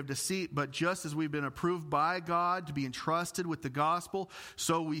by way of deceit, but just as we've been approved by God to be entrusted with the gospel,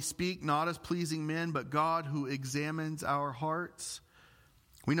 so we speak not as pleasing men, but God who examines our hearts.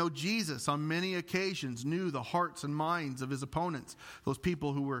 We know Jesus on many occasions knew the hearts and minds of His opponents, those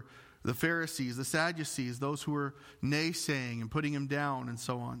people who were the Pharisees, the Sadducees, those who were naysaying and putting Him down and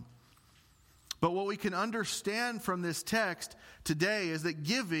so on. But what we can understand from this text today is that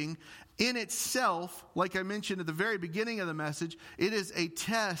giving in itself, like I mentioned at the very beginning of the message, it is a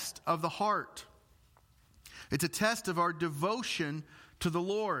test of the heart. It's a test of our devotion to the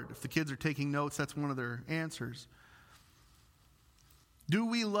Lord. If the kids are taking notes, that's one of their answers. Do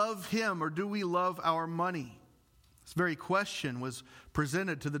we love Him or do we love our money? This very question was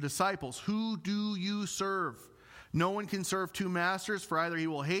presented to the disciples. Who do you serve? No one can serve two masters, for either he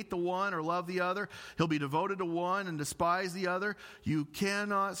will hate the one or love the other. He'll be devoted to one and despise the other. You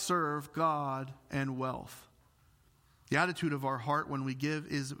cannot serve God and wealth. The attitude of our heart when we give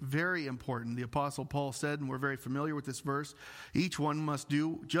is very important. The Apostle Paul said, and we're very familiar with this verse, each one must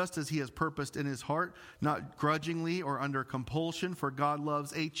do just as he has purposed in his heart, not grudgingly or under compulsion, for God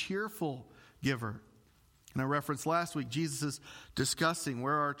loves a cheerful giver. And I referenced last week, Jesus is discussing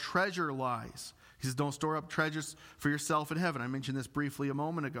where our treasure lies. He says, don't store up treasures for yourself in heaven. I mentioned this briefly a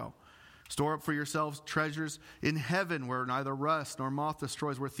moment ago. Store up for yourselves treasures in heaven where neither rust nor moth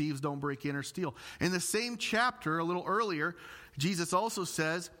destroys, where thieves don't break in or steal. In the same chapter, a little earlier, Jesus also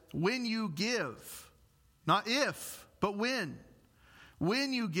says, when you give, not if, but when.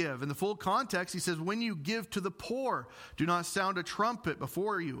 When you give. In the full context, he says, when you give to the poor, do not sound a trumpet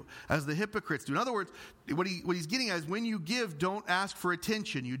before you, as the hypocrites do. In other words, what he's getting at is when you give, don't ask for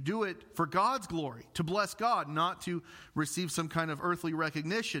attention. You do it for God's glory, to bless God, not to receive some kind of earthly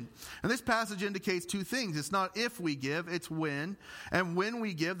recognition. And this passage indicates two things. It's not if we give, it's when. And when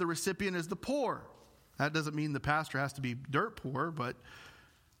we give, the recipient is the poor. That doesn't mean the pastor has to be dirt poor, but...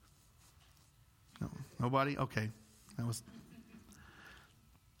 No, nobody? Okay. That was...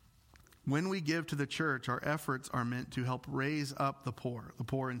 When we give to the church, our efforts are meant to help raise up the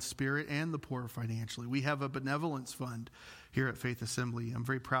poor in spirit and the poor financially. We have a benevolence fund here at Faith Assembly. I'm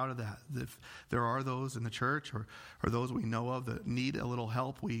very proud of that. If there are those in the church or those we know of that need a little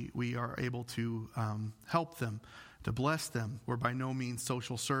help, we are able to help them, to bless them. We're by no means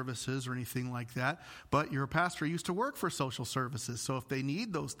social services or anything like that, but your pastor used to work for social services, so if they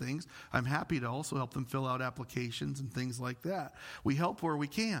need those things, I'm happy to also help them fill out applications and things like that. We help where we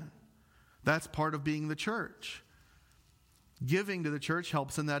can. That's part of being the church. Giving to the church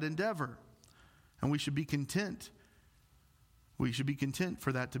helps in that endeavor. And we should be content. We should be content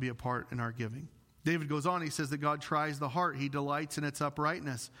for that to be a part in our giving. David goes on, he says that God tries the heart. He delights in its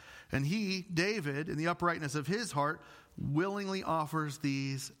uprightness. And he, David, in the uprightness of his heart, willingly offers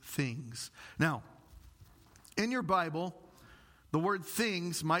these things. Now, in your Bible, the word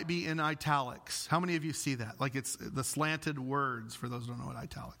things might be in italics. How many of you see that? Like it's the slanted words, for those who don't know what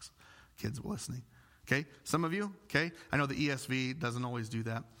italics. Kids listening. Okay, some of you, okay? I know the ESV doesn't always do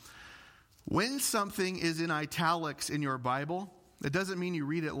that. When something is in italics in your Bible, it doesn't mean you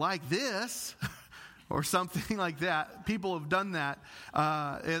read it like this or something like that. People have done that.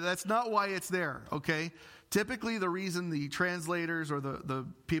 That's not why it's there, okay? Typically, the reason the translators or the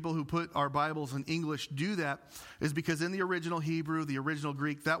people who put our Bibles in English do that is because in the original Hebrew, the original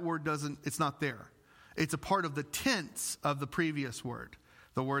Greek, that word it's not there. It's a part of the tense of the previous word.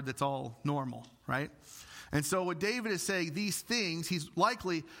 The word that's all normal, right? And so what David is saying, these things, he's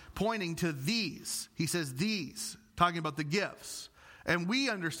likely pointing to these. He says these, talking about the gifts. And we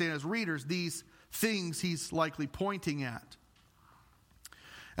understand as readers, these things he's likely pointing at.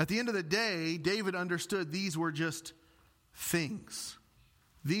 At the end of the day, David understood these were just things.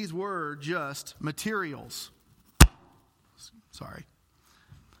 These were just materials. Sorry.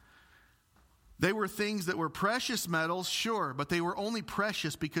 They were things that were precious metals, sure, but they were only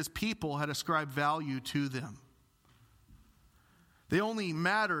precious because people had ascribed value to them. They only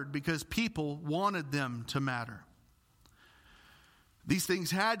mattered because people wanted them to matter. These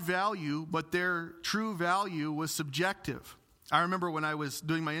things had value, but their true value was subjective. I remember when I was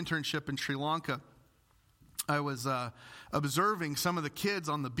doing my internship in Sri Lanka, I was observing some of the kids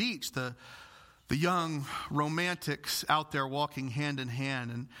on the beach, the young romantics out there walking hand in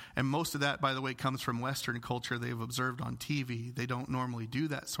hand. And most of that, by the way, comes from Western culture they've observed on TV. They don't normally do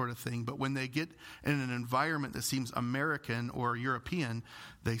that sort of thing. But when they get in an environment that seems American or European,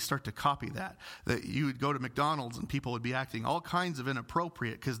 they start to copy that. That you would go to McDonald's and people would be acting all kinds of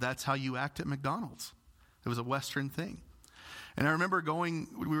inappropriate because that's how you act at McDonald's. It was a Western thing. And I remember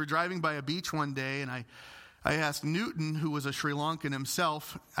we were driving by a beach one day, and I asked Newton, who was a Sri Lankan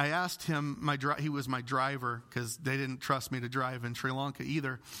himself, I asked him, he was my driver because they didn't trust me to drive in Sri Lanka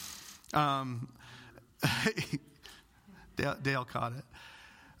either. Dale caught it.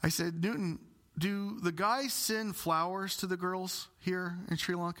 I said, Newton, do the guys send flowers to the girls here in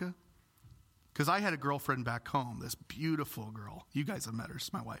Sri Lanka? Because I had a girlfriend back home, this beautiful girl. You guys have met her,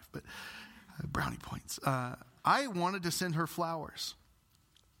 it's my wife, but brownie points. I wanted to send her flowers.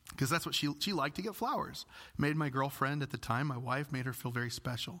 Because that's what she liked to get flowers. Made my girlfriend at the time, my wife, made her feel very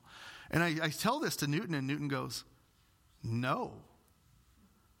special. And I tell this to Newton, and Newton goes, no.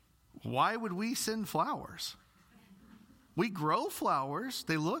 Why would we send flowers? We grow flowers.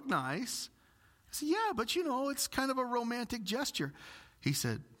 They look nice. I said, yeah, but it's kind of a romantic gesture. He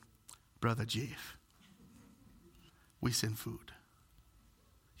said, Brother Jeff, we send food.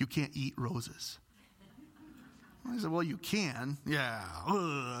 You can't eat roses. I said, well, you can. Yeah.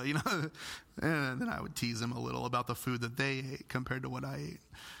 And then I would tease him a little about the food that they ate compared to what I ate.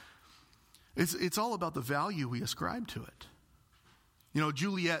 It's all about the value we ascribe to it.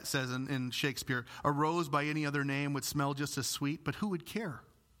 Juliet says in Shakespeare, a rose by any other name would smell just as sweet, but who would care?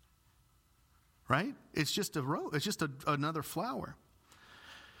 Right? It's just a rose. It's just another flower.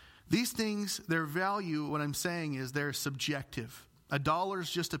 These things, their value, what I'm saying is they're subjective. a dollar's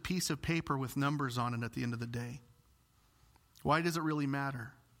just a piece of paper with numbers on it at the end of the day. Why does it really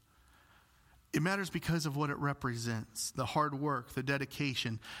matter? It matters because of what it represents, the hard work, the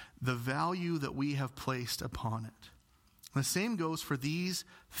dedication, the value that we have placed upon it. The same goes for these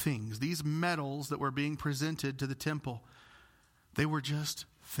things, these metals that were being presented to the temple. They were just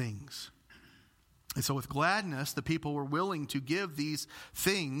things. And so with gladness, the people were willing to give these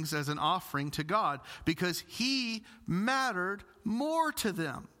things as an offering to God because he mattered more to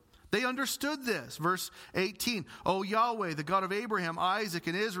them. They understood this. Verse 18, O Yahweh, the God of Abraham, Isaac,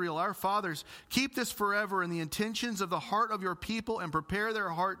 and Israel, our fathers, keep this forever in the intentions of the heart of your people and prepare their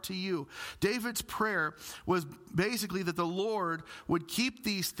heart to you. David's prayer was basically that the Lord would keep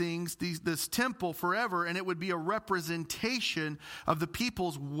these things, this temple forever, and it would be a representation of the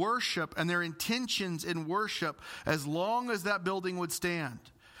people's worship and their intentions in worship as long as that building would stand.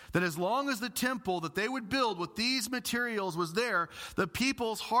 That as long as the temple that they would build with these materials was there, the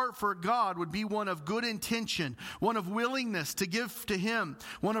people's heart for God would be one of good intention, one of willingness to give to him,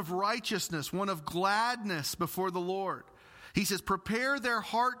 one of righteousness, one of gladness before the Lord. He says, prepare their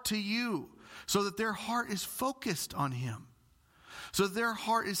heart to you so that their heart is focused on him, so that their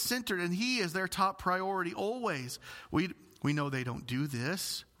heart is centered and he is their top priority always. We know they don't do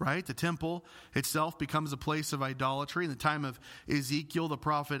this, right? The temple itself becomes a place of idolatry. In the time of Ezekiel, the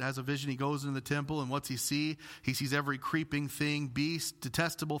prophet has a vision. He goes into the temple, and what's he see? He sees every creeping thing, beast,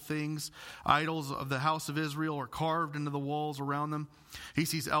 detestable things. Idols of the house of Israel are carved into the walls around them. He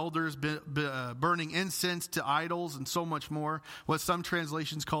sees elders burning incense to idols and so much more. What some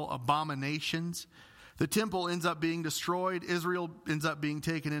translations call abominations. The temple ends up being destroyed. Israel ends up being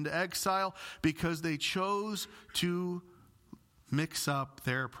taken into exile because they chose to mix up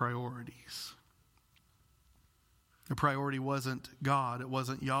their priorities. The priority wasn't God. It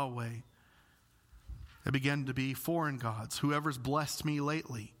wasn't Yahweh. It began to be foreign gods. Whoever's blessed me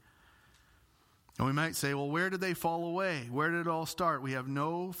lately. And we might say, well, where did they fall away? Where did it all start? We have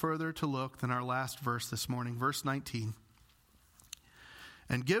no further to look than our last verse this morning, verse 19.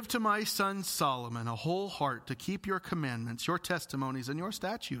 And give to my son Solomon a whole heart to keep your commandments, your testimonies, and your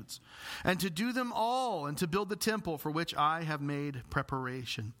statutes, and to do them all, and to build the temple for which I have made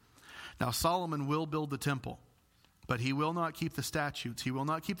preparation. Now Solomon will build the temple, but he will not keep the statutes. He will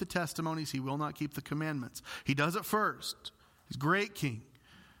not keep the testimonies. He will not keep the commandments. He does it first. He's a great king.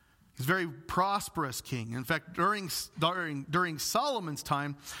 He's a very prosperous king. In fact, during Solomon's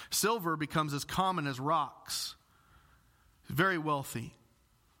time, silver becomes as common as rocks. He's very wealthy.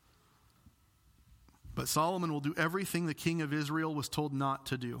 But Solomon will do everything the king of Israel was told not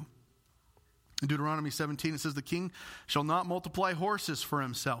to do. In Deuteronomy 17, it says, the king shall not multiply horses for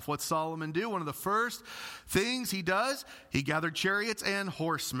himself. What's Solomon do? One of the first things he does, he gathered chariots and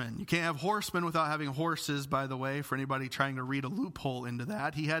horsemen. You can't have horsemen without having horses, by the way, for anybody trying to read a loophole into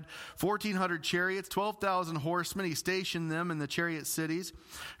that. He had 1,400 chariots, 12,000 horsemen. He stationed them in the chariot cities.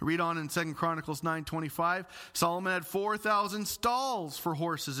 Read on in 2 Chronicles 9:25. Solomon had 4,000 stalls for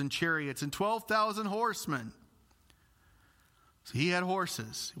horses and chariots and 12,000 horsemen. So he had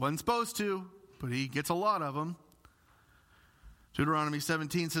horses. He wasn't supposed to, but he gets a lot of them. Deuteronomy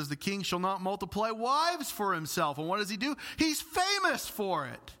 17 says, the king shall not multiply wives for himself. And what does he do? He's famous for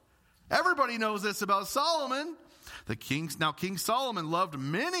it. Everybody knows this about Solomon. Now King Solomon loved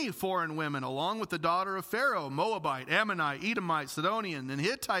many foreign women, along with the daughter of Pharaoh, Moabite, Ammonite, Edomite, Sidonian, and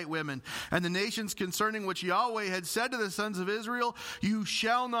Hittite women, and the nations concerning which Yahweh had said to the sons of Israel, you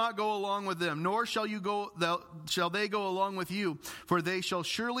shall not go along with them, nor shall they go along with you, for they shall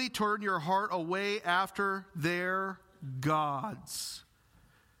surely turn your heart away after their gods.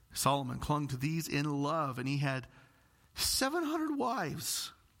 Solomon clung to these in love, and he had 700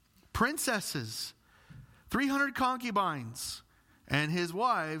 wives, princesses, 300 concubines, and his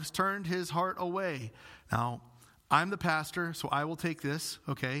wives turned his heart away. Now, I'm the pastor, so I will take this.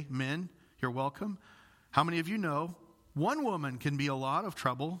 Okay, men, you're welcome. How many of you know one woman can be a lot of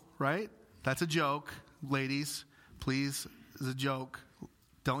trouble, right? That's a joke. Ladies, please, it's a joke.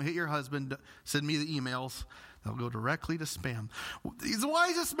 Don't hit your husband. Send me the emails. They'll go directly to spam. He's the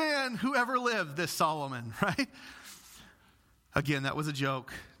wisest man who ever lived, this Solomon, right? Again, that was a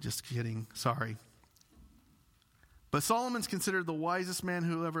joke. Just kidding. Sorry. But Solomon's considered the wisest man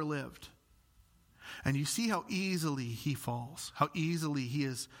who ever lived. And you see how easily he falls, how easily he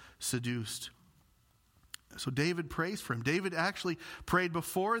is seduced. So David prays for him. David actually prayed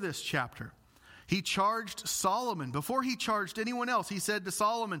before this chapter. He charged Solomon. Before he charged anyone else, he said to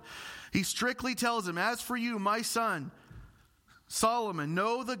Solomon, he strictly tells him, as for you, my son, Solomon,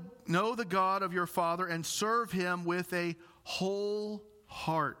 know the God of your father and serve him with a whole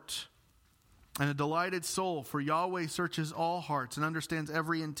heart. and a delighted soul, for Yahweh searches all hearts and understands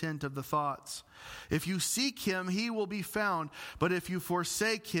every intent of the thoughts. If you seek him, he will be found, but if you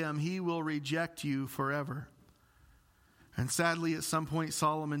forsake him, he will reject you forever. And sadly, at some point,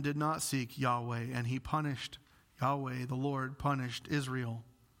 Solomon did not seek Yahweh, and Yahweh, the Lord, punished Israel.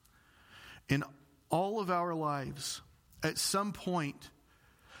 In all of our lives, at some point,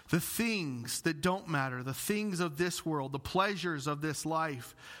 the things that don't matter, the things of this world, the pleasures of this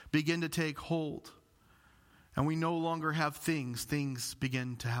life begin to take hold. And we no longer have things. Things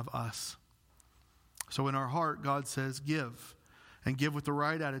begin to have us. So in our heart, God says, give. And give with the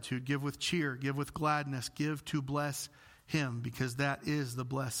right attitude. Give with cheer. Give with gladness. Give to bless him, because that is the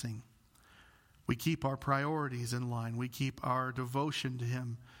blessing. We keep our priorities in line. We keep our devotion to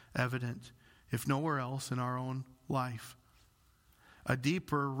him evident, if nowhere else in our own life. A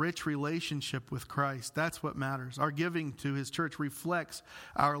deeper, rich relationship with Christ. That's what matters. Our giving to his church reflects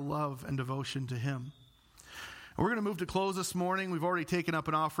our love and devotion to him. We're going to move to close this morning. We've already taken up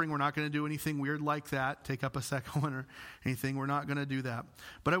an offering. We're not going to do anything weird like that. Take up a second one or anything. We're not going to do that.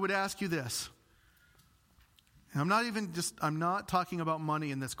 But I would ask you this. And I'm not talking about money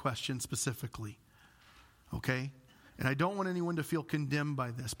in this question specifically. Okay? And I don't want anyone to feel condemned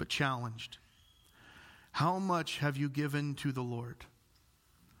by this, but challenged. How much have you given to the Lord?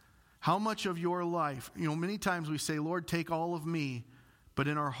 How much of your life, many times we say, Lord, take all of me. But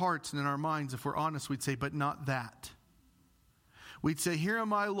in our hearts and in our minds, if we're honest, we'd say, but not that. We'd say, here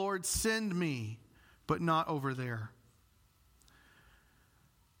am I, Lord, send me, but not over there.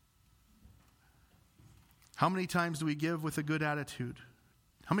 How many times do we give with a good attitude?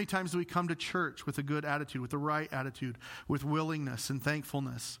 How many times do we come to church with a good attitude, with the right attitude, with willingness and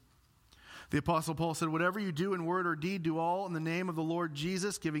thankfulness? The Apostle Paul said, whatever you do in word or deed, do all in the name of the Lord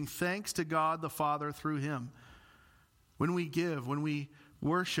Jesus, giving thanks to God the Father through him. When we give, when we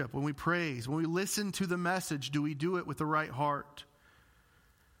worship, when we praise, when we listen to the message, do we do it with the right heart?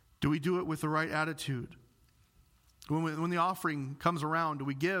 Do we do it with the right attitude? When the offering comes around, do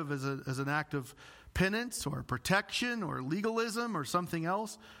we give as an act of penance or protection or legalism or something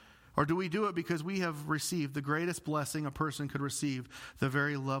else? Or do we do it because we have received the greatest blessing a person could receive, the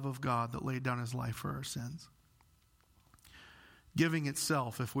very love of God that laid down his life for our sins? Giving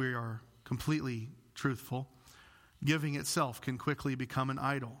itself, if we are completely truthful, giving itself can quickly become an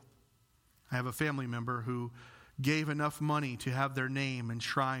idol. I have a family member who gave enough money to have their name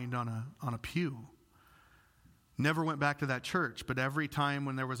enshrined on a pew. Never went back to that church, but every time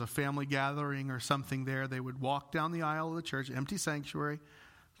when there was a family gathering or something there, they would walk down the aisle of the church, empty sanctuary,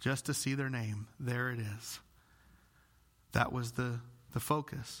 just to see their name. There it is. That was the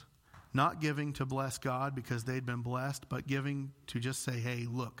focus. Not giving to bless God because they'd been blessed, but giving to just say, hey,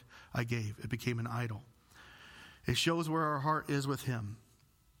 look, I gave. It became an idol. It shows where our heart is with him.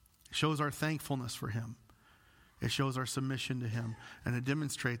 It shows our thankfulness for him. It shows our submission to him. And it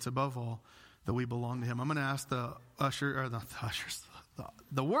demonstrates, above all, that we belong to him. I'm going to ask the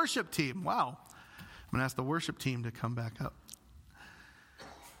worship team. Wow. I'm going to ask the worship team to come back up.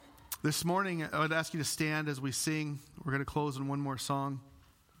 This morning, I would ask you to stand as we sing. We're going to close in one more song,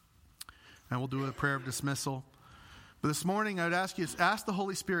 and we'll do a prayer of dismissal. But this morning, I would ask you to ask the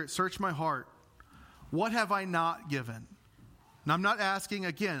Holy Spirit, search my heart. What have I not given? And I'm not asking,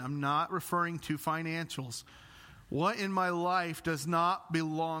 again, I'm not referring to financials. What in my life does not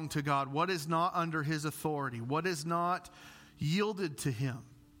belong to God? What is not under his authority? What is not yielded to him?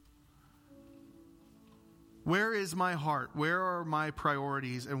 Where is my heart? Where are my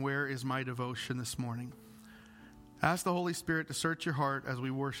priorities? And where is my devotion this morning? Ask the Holy Spirit to search your heart as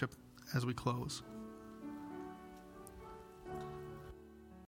we worship, as we close.